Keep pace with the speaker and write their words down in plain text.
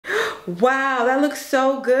Wow, that looks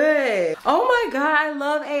so good. Oh my God, I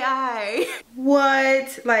love AI.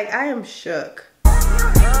 What? Like, I am shook.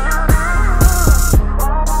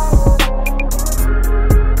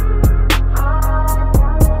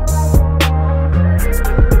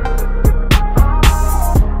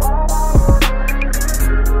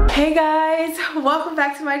 Hey guys, welcome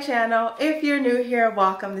back to my channel. If you're new here,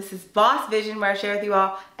 welcome. This is Boss Vision, where I share with you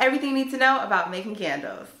all everything you need to know about making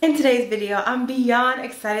candles. In today's video, I'm beyond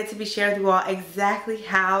excited to be sharing with you all exactly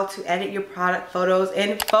how to edit your product photos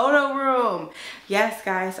in Photo Room. Yes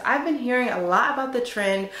guys, so I've been hearing a lot about the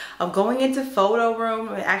trend of going into Photo Room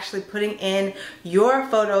and actually putting in your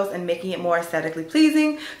photos and making it more aesthetically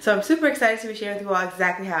pleasing. So I'm super excited to be sharing with you all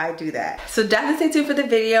exactly how I do that. So definitely stay tuned for the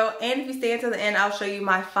video, and if you stay until the end, I'll show you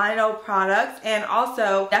my final products. And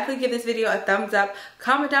also definitely give this video a thumbs up,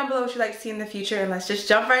 comment down below what you'd like to see in the future, and let's just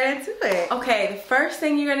jump right into it. Okay, the first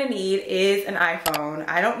thing you're gonna need is an iPhone.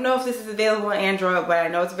 I don't know if this is available on Android, but I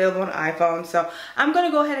know it's available on iPhone, so I'm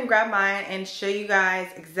gonna go ahead and grab mine and show you guys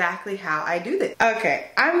exactly how I do this.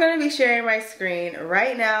 Okay, I'm gonna be sharing my screen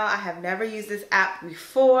right now. I have never used this app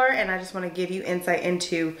before, and I just want to give you insight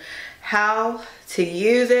into how to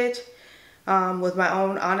use it with my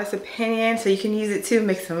own honest opinion, so you can use it to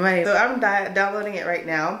make some money. So I'm downloading it right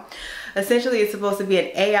now. Essentially, it's supposed to be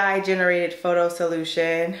an AI generated photo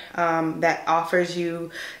solution that offers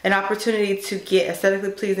you an opportunity to get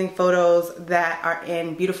aesthetically pleasing photos that are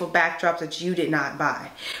in beautiful backdrops that you did not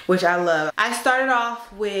buy, which I love. I started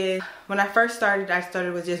off with, when I first started, I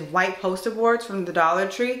started with just white poster boards from the Dollar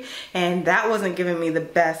Tree, and that wasn't giving me the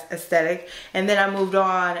best aesthetic. And then I moved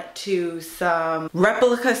on to some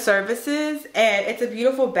replica services, and it's a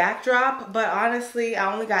beautiful backdrop, but honestly,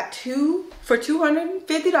 I only got two for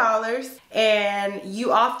 $250. And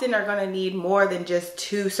you often are going to need more than just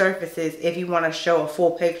two surfaces if you want to show a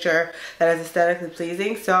full picture that is aesthetically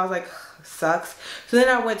pleasing. So I was like, sucks. So then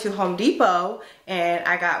I went to Home Depot and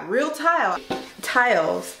I got real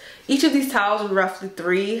tiles. Each of these tiles were roughly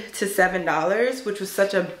 $3 to $7, which was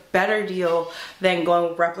such a better deal than going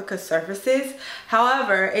with replica surfaces.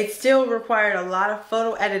 However, it still required a lot of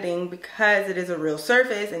photo editing because it is a real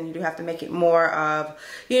surface, and you do have to make it more of,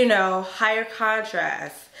 you know, higher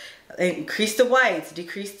contrast. Increase the whites,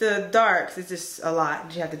 decrease the darks. It's just a lot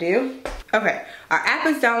that you have to do. Okay, our app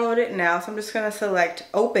is downloaded now, so I'm just gonna select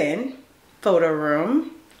Open Photo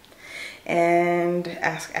Room and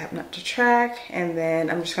ask app not to track, and then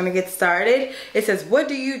I'm just gonna get started. It says, what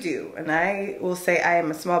do you do? And I will say I am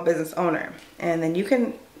a small business owner, and then you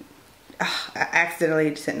can I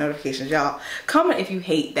accidentally sent notifications, y'all. Comment if you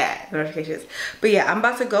hate that, notifications. But yeah, I'm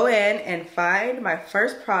about to go in and find my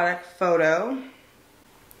first product photo.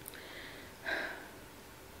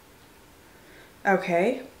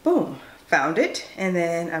 Okay, boom, found it. And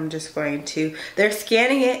then I'm just going to, they're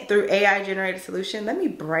scanning it through AI generated solution. Let me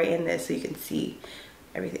brighten this so you can see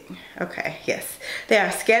everything. Okay, yes, they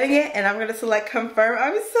are scanning it, and I'm gonna select confirm.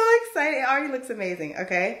 I'm so excited, it already looks amazing.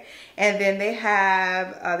 Okay, and then they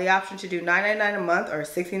have the option to do $9.99 a month or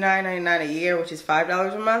 $69.99 a year, which is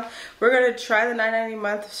 $5 a month. We're gonna try the $9.99 a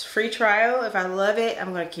month free trial. If I love it,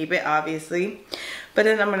 I'm gonna keep it, obviously. But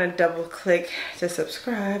then I'm gonna double click to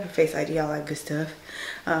subscribe, Face ID, all that good stuff.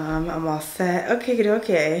 I'm all set. Okay, good,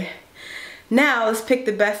 okay. Now let's pick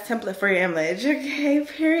the best template for your image. Okay,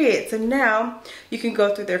 period. So now you can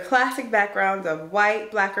go through their classic backgrounds of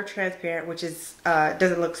white, black, or transparent, which is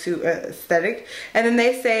doesn't look too aesthetic. And then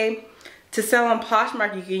they say to sell on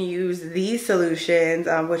Poshmark, you can use these solutions,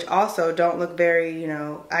 which also don't look very, you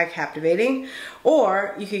know, eye captivating.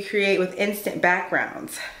 Or you could create with instant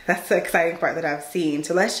backgrounds. That's the exciting part that I've seen.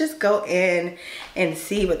 So let's just go in and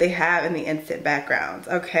see what they have in the instant backgrounds.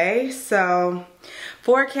 Okay, so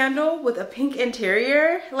for a candle with a pink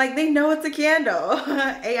interior, like, they know it's a candle.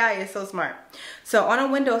 AI is so smart. So on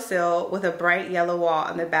a windowsill with a bright yellow wall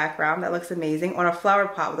in the background, that looks amazing. On a flower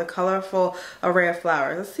pot with a colorful array of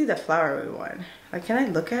flowers. Let's see the flowery one. Like, can I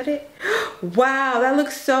look at it? Wow, that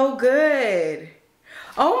looks so good.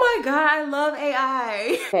 Oh my God, I love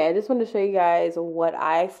AI. Okay, I just wanted to show you guys what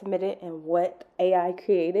I submitted and what AI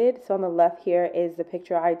created. So on the left here is the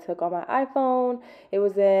picture I took on my iPhone. It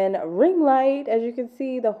was in ring light, as you can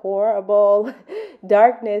see, the horrible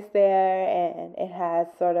darkness there, and it has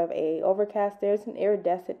sort of a overcast. There's an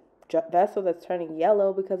iridescent vessel that's turning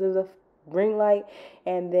yellow because of the ring light,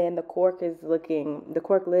 and then the cork lid is looking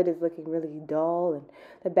really dull, and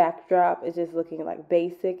the backdrop is just looking like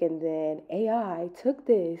basic. And then AI took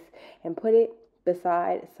this and put it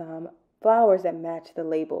beside some flowers that match the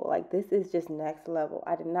label. Like, this is just next level.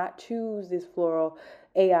 I did not choose this floral,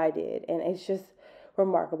 AI did, and it's just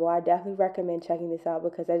remarkable. I definitely recommend checking this out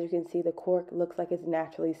because as you can see, the cork looks like it's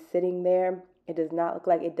naturally sitting there. It does not look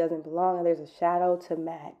like it doesn't belong, and there's a shadow to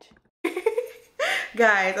match.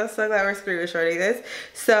 Guys, I'm so glad we're screenshotting this.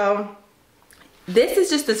 So this is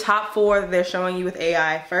just the top 4 that they're showing you with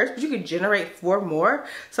AI first, but you could generate 4 more.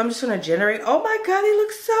 So I'm just gonna generate. Oh my God, they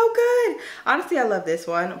look so good. Honestly, I love this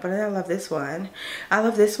one, but I love this one. I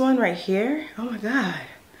love this one right here. Oh my God,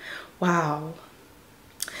 wow.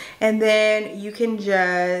 And then you can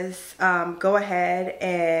just go ahead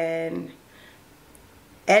and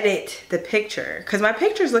edit the picture, because my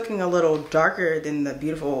picture is looking a little darker than the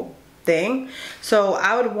beautiful thing. So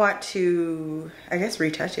I would want to, I guess,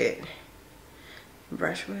 retouch it.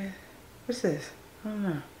 Brush with, what's this? I don't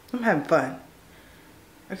know. I'm having fun.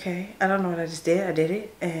 Okay, I don't know what I just did. I did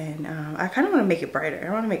it, and I kind of want to make it brighter.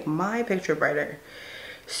 I want to make my picture brighter.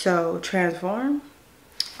 So transform.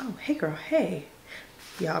 Oh, hey girl, hey.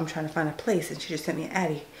 Y'all, I'm trying to find a place, and she just sent me an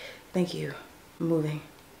Addy. Thank you. I'm moving.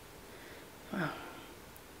 Wow.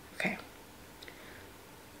 Okay.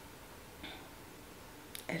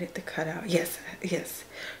 Edit the cutout. Yes, yes.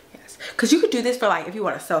 Yes, because you could do this for, like, if you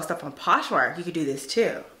want to sell stuff on Poshmark, you could do this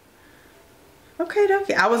too. Okay,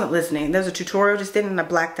 okay. I wasn't listening. There's a tutorial just then and I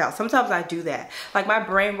blacked out. Sometimes I do that. Like, my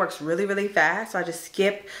brain works really, really fast, so I just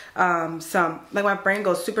skip like, my brain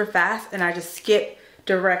goes super fast and I just skip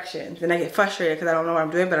directions, and I get frustrated because I don't know what I'm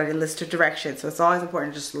doing, but I didn't listen to directions. So it's always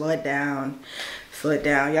important to just slow it down. Slow it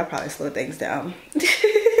down. Y'all probably slow things down.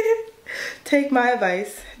 Take my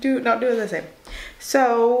advice. Don't do it the same.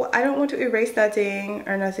 So I don't want to erase nothing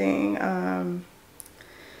or nothing.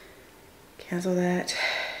 Cancel that.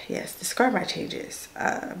 Yes, discard my changes.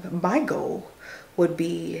 My goal would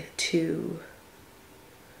be to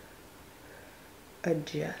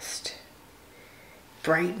adjust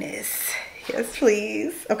brightness. Yes,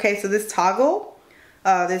 please. Okay, so this toggle,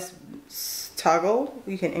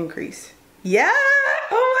 you can increase. Yeah.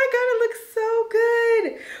 Oh my God, it looks so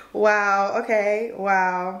good. Wow. Okay.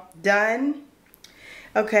 Wow. Done.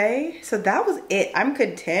 Okay, so that was it. I'm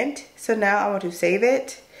content. So now I want to save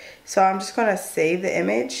it. So I'm just gonna save the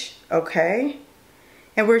image. Okay,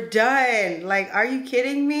 and we're done. Like, are you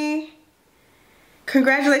kidding me?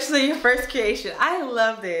 Congratulations on your first creation. I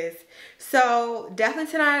love this. So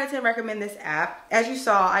definitely 10 out of 10 recommend this app. As you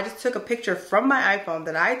saw, I just took a picture from my iPhone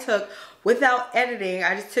that I took without editing.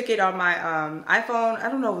 I just took it on my iPhone. I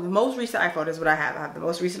don't know, the most recent iPhone is what I have. I have the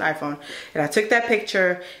most recent iPhone, and I took that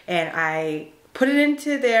picture and I put it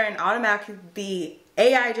into there, and automatically the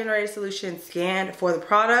AI generated solution scanned for the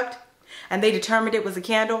product, and they determined it was a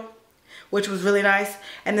candle, which was really nice.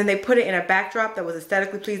 And then they put it in a backdrop that was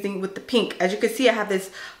aesthetically pleasing with the pink. As you can see, I have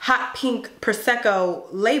this hot pink Prosecco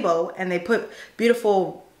label, and they put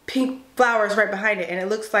beautiful pink flowers right behind it, and it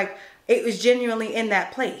looks like it was genuinely in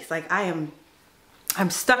that place. Like, I'm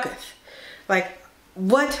stucketh. Like,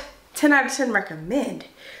 what? 10 out of 10 recommend.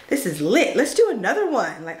 This is lit. Let's do another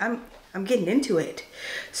one. Like, I'm getting into it.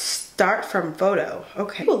 Start from photo.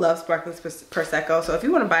 Okay. People love sparkling Prosecco, so if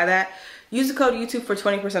you want to buy that, use the code YouTube for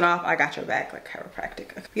 20% off. I got your back, like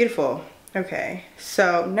chiropractic. Okay. Beautiful. Okay,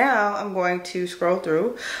 so now I'm going to scroll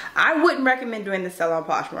through. I wouldn't recommend doing the sell on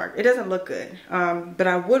Poshmark. It doesn't look good, but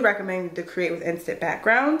I would recommend to create with instant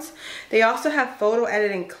backgrounds. They also have photo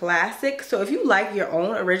editing classic. So if you like your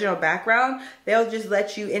own original background, they'll just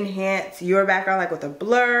let you enhance your background, like with a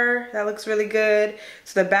blur. That looks really good.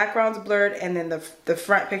 So the background's blurred, and then the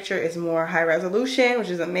front picture is more high resolution, which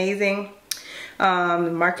is amazing.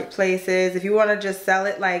 Marketplaces, if you want to just sell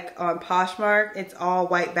it like on Poshmark, it's all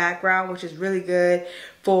white background, which is really good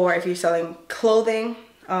for if you're selling clothing,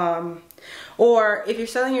 or if you're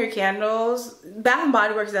selling your candles. Bath and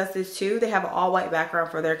Body Works does this too. They have an all white background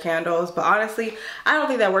for their candles, but honestly, I don't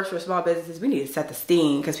think that works for small businesses. We need to set the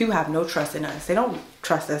scene because people have no trust in us. They don't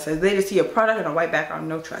trust us. They just see a product and a white background,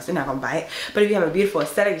 no trust. They're not gonna buy it. But if you have a beautiful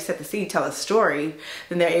aesthetic, you set the scene, tell a story,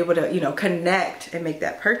 then they're able to, you know, connect and make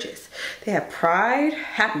that purchase. They have Pride,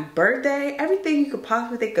 Happy Birthday, everything you could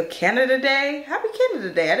possibly think of. Canada Day, Happy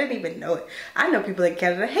Canada Day. I didn't even know it. I know people in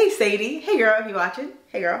Canada. Hey Sadie, hey girl, if you watching,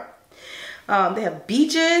 hey girl. They have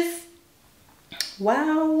beaches.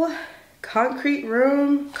 Wow. Concrete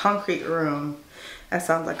room. Concrete room. That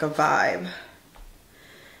sounds like a vibe.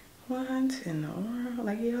 What in the world?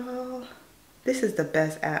 Like, y'all, this is the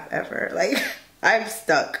best app ever. Like, I'm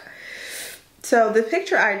stuck. So the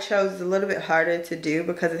picture I chose is a little bit harder to do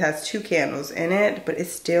because it has 2 candles in it, but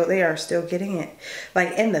it's still, they are still getting it.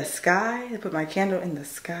 Like in the sky. I put my candle in the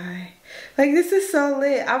sky. Like, this is so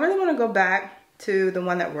lit. I really want to go back to the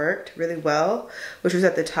one that worked really well, which was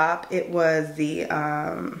at the top. It was the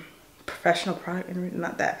professional product,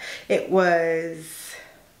 not that. It was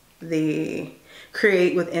the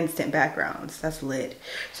create with instant backgrounds. That's lit.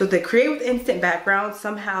 So the create with instant backgrounds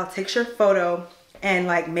somehow takes your photo and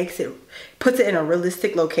like puts it in a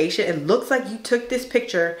realistic location. It looks like you took this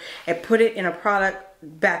picture and put it in a product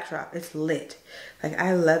backdrop. It's lit. Like,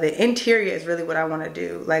 I love it. Interior is really what I want to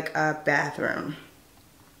do, like a bathroom.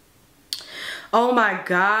 Oh my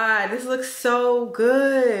God, this looks so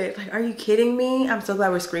good. Like, are you kidding me? I'm so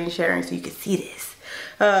glad we're screen sharing so you can see this.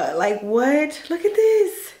 Like, what? Look at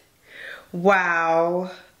this.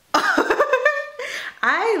 Wow.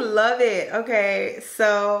 I love it. Okay,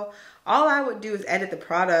 so all I would do is edit the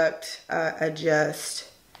product, adjust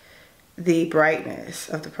the brightness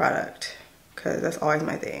of the product, because that's always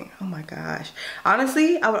my thing. Oh my gosh.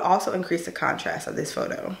 Honestly, I would also increase the contrast of this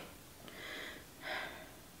photo.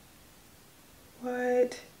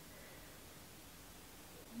 What?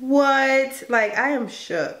 What? Like, I am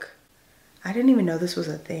shook. I didn't even know this was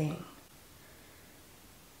a thing.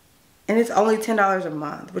 And it's only $10 a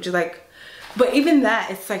month, which is like, but even that,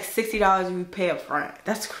 it's like $60 if you pay up front.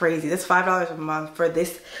 That's crazy. That's $5 a month for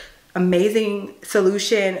this amazing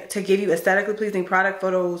solution to give you aesthetically pleasing product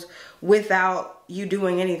photos without you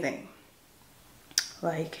doing anything.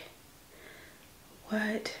 Like,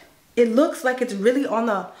 what? It looks like it's really on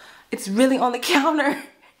the counter.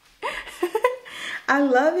 I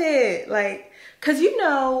love it. Like, cause you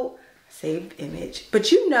know, saved image,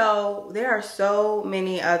 but you know, there are so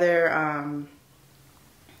many other, I'm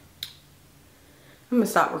gonna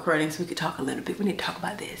stop recording so we could talk a little bit. We need to talk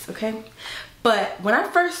about this, okay? But when I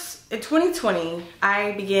first, in 2020,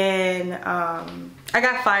 I began, I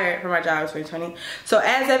got fired from my job in 2020. So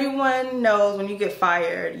as everyone knows, when you get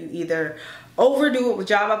fired, you either overdo it with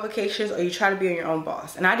job applications or you try to be your own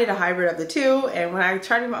boss. And I did a hybrid of the two. And when I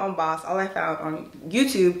tried to be my own boss, all I found on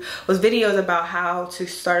YouTube was videos about how to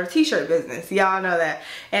start a t-shirt business. Y'all know that.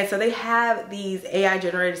 And so they have these AI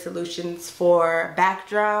generated solutions for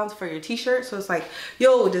backgrounds for your t-shirt. So it's like,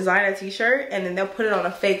 yo, design a t-shirt and then they'll put it on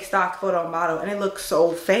a fake stock photo model and it looks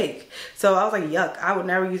so fake. So I was like, yuck, I would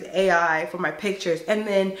never use AI for my pictures. And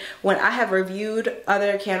then when I have reviewed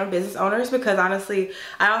other candle business owners, because honestly,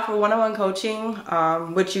 I offer one-on-one coaching,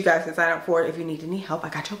 which you guys can sign up for if you need any help. I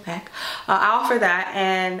got your back. I offer that,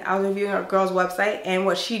 and I was reviewing a girl's website, and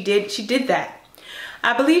what she did that.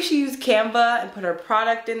 I believe she used Canva and put her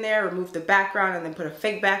product in there, removed the background, and then put a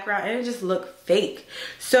fake background, and it just looked fake.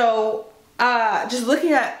 So just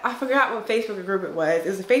looking at, I forgot what Facebook group it was. It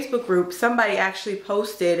was a Facebook group. Somebody actually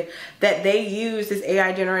posted that they used this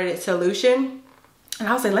AI generated solution. And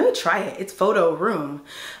I was like, let me try it. It's Photo Room.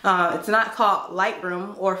 It's not called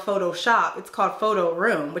Lightroom or Photoshop. It's called Photo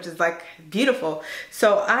Room, which is like beautiful.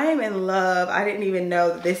 So I am in love. I didn't even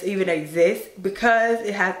know that this even exists because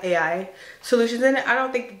it has AI solutions in it. I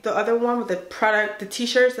don't think the other one with the product, the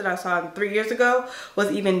t-shirts that I saw 3 years ago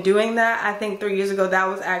was even doing that. I think 3 years ago that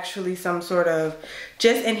was actually some sort of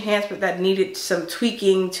just enhancement that needed some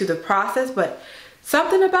tweaking to the process. But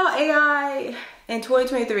something about AI in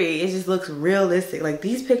 2023, it just looks realistic. Like,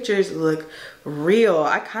 these pictures look real.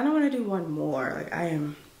 I kind of want to do one more. Like, I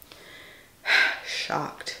am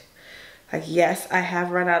shocked. Like, yes, I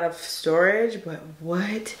have run out of storage, but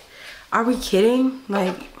what? Are we kidding?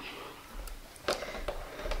 Like,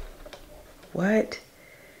 what?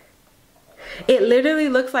 It literally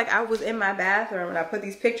looks like I was in my bathroom and I put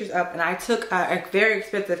these pictures up and I took a very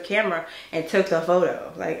expensive camera and took the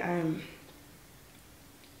photo. Like, I'm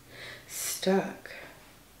stuck.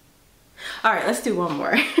 All right, let's do one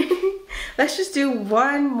more. Let's just do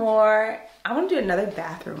one more. I want to do another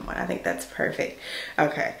bathroom one. I think that's perfect.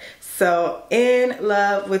 Okay, so in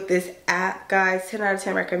love with this app, guys. 10 out of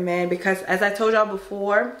 10 recommend, because as I told y'all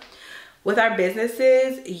before, with our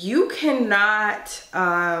businesses, you cannot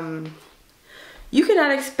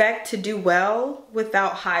expect to do well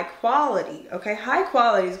without high quality. Okay, high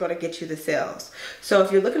quality is going to get you the sales. So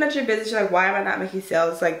if you're looking at your business, you're like, why am I not making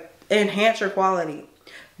sales? It's like, enhance your quality,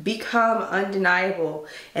 become undeniable.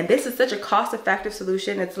 And this is such a cost-effective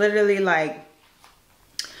solution. It's literally like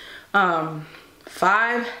 $5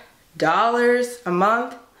 a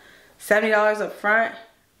month, $70 up front.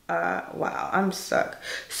 Wow, I'm stuck.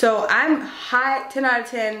 So I'm 10 out of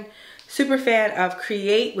 10 super fan of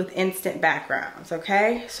create with instant backgrounds.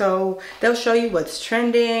 Okay, so they'll show you what's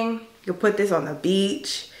trending. You'll put this on the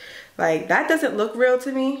beach. Like, that doesn't look real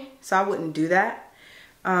to me, so I wouldn't do that.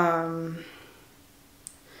 But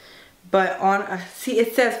on a, see,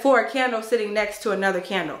 it says for a candle sitting next to another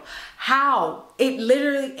candle. How? It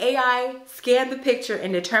literally, AI scanned the picture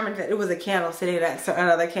and determined that it was a candle sitting next to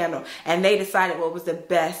another candle, and they decided what was the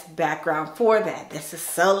best background for that. This is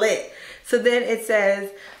so lit. So then it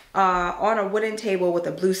says on a wooden table with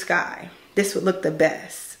a blue sky, this would look the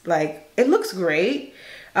best. like, it looks great.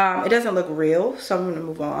 It doesn't look real, so I'm gonna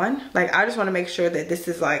move on. Like, I just wanna make sure that this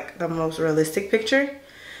is like the most realistic picture.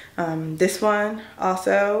 This one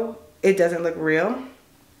also, it doesn't look real.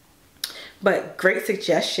 But great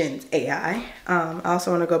suggestions, AI. I also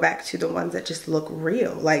want to go back to the ones that just look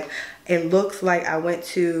real. Like, it looks like I went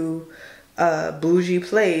to a bougie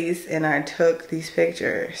place and I took these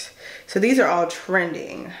pictures. So these are all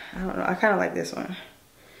trending. I don't know, I kind of like this one.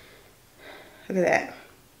 Look at that.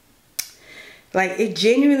 Like, it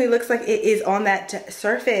genuinely looks like it is on that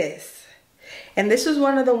surface. And this was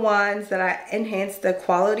one of the ones that I enhanced the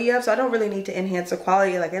quality of. So I don't really need to enhance the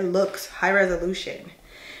quality. Like, it looks high resolution.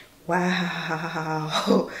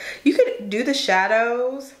 Wow. You could do the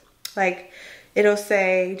shadows. Like, it'll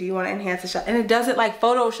say, do you want to enhance the shadow? And it does it like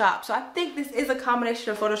Photoshop. So I think this is a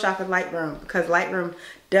combination of Photoshop and Lightroom, because Lightroom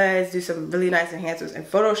does do some really nice enhancements, and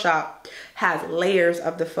Photoshop has layers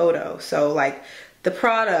of the photo. So like the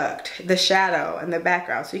product, the shadow, and the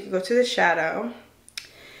background. So you can go to the shadow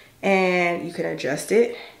and you can adjust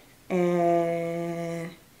it.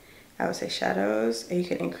 And I would say shadows, and you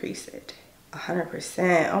can increase it.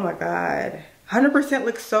 100%. Oh my god, 100%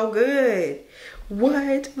 looks so good.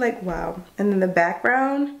 What? Like, wow. And then the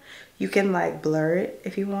background, you can like blur it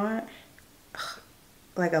if you want.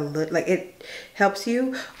 Like a look, like it helps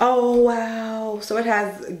you. Oh wow. So it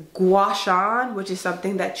has gouache on, which is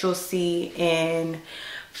something that you'll see in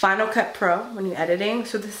Final Cut Pro when you're editing.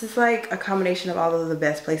 So this is like a combination of all of the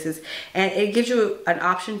best places, and it gives you an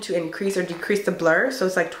option to increase or decrease the blur. So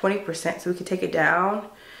it's like 20%, so we can take it down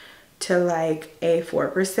to like a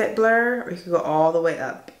 4% blur, or you can go all the way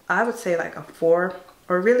up. I would say like a 4,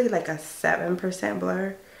 or really like a 7%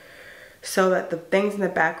 blur, so that the things in the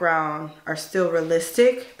background are still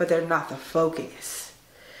realistic, but they're not the focus.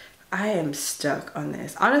 I am stuck on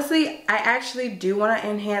this. Honestly, I actually do want to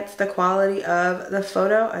enhance the quality of the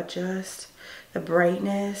photo, adjust the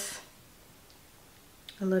brightness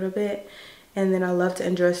a little bit, and then I love to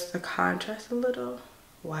adjust the contrast a little.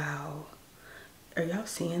 Wow. Are y'all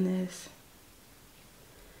seeing this?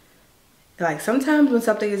 Like, sometimes when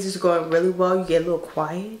something is just going really well, you get a little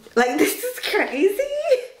quiet. Like, this is crazy.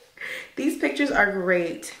 These pictures are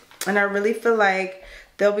great, and I really feel like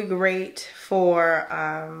they'll be great for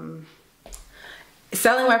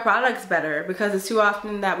selling my products better, because it's too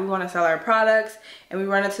often that we want to sell our products and we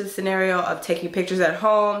run into the scenario of taking pictures at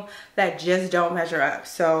home that just don't measure up.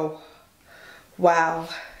 So wow,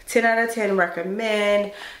 10 out of 10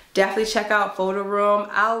 recommend. Definitely check out Photo Room.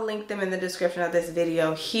 I'll link them in the description of this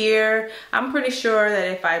video here. I'm pretty sure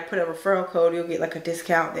that if I put a referral code, you'll get like a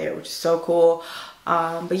discount there, which is so cool.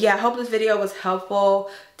 But yeah, I hope this video was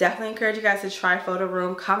helpful. Definitely encourage you guys to try Photo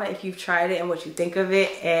Room. Comment if you've tried it and what you think of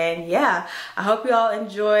it. And yeah, I hope you all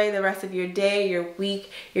enjoy the rest of your day, your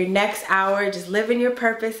week, your next hour. Just living your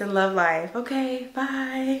purpose and love life. Okay,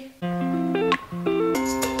 bye.